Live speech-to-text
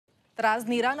तर आज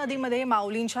नीरा नदीमध्ये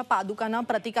माऊलींच्या पादुकांना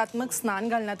प्रतिकात्मक स्नान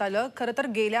घालण्यात आलं। खरं तर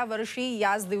गेल्या वर्षी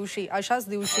याच दिवशी अशाच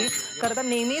दिवशी खरं तर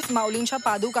नेहमीच माऊलींच्या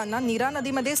पादुकांना नीरा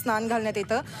नदीमध्ये स्नान घालण्यात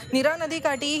येतं। नीरा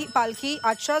नदीकाठी पालखी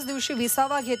आजच्याच दिवशी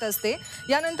विसावा घेत असते।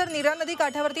 यानंतर नीरा नदी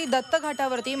काठावरती दत्त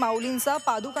घाटावरती माऊलींचा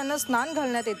पादुकांना स्नान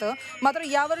घालण्यात येतं। मात्र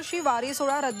यावर्षी वारी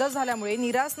सोहळा रद्द झाल्यामुळे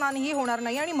नीरा स्नानही होणार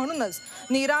नाही आणि म्हणूनच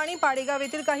नीरा आणि पाडेगाव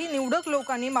येथील काही निवडक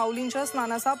लोकांनी माऊलींच्या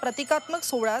स्नानाचा प्रतिकात्मक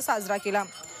सोहळा साजरा केला।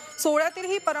 सोहळ्यातील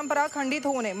ही परंपरा खंडित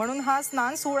होऊ नये म्हणून हा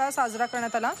स्नान सोहळा साजरा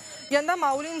करण्यात आला। यंदा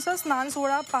माऊलींचा स्नान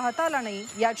सोहळा पाहता आला नाही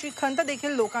याची खंत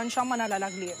देखील लोकांच्या मनाला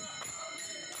लागली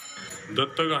आहे।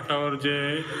 दत्त घाटावर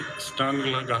जे स्नान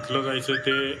घातलं जायचं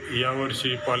ते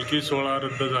यावर्षी पालखी सोहळा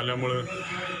रद्द झाल्यामुळे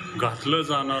घातलं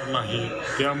जाणार नाही।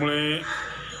 त्यामुळे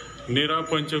नीरा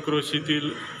पंचक्रोशीतील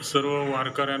सर्व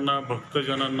वारकऱ्यांना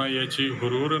भक्तजनांना याची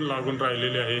हुरहुर लागून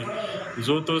राहिलेली आहे।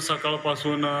 जो तो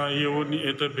सकाळपासून येऊन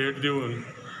येथे भेट देऊन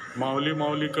माऊली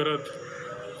माऊली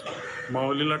करत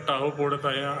माऊलीला टाहो फोडत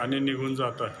आहे आणि निघून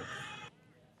जात आहे।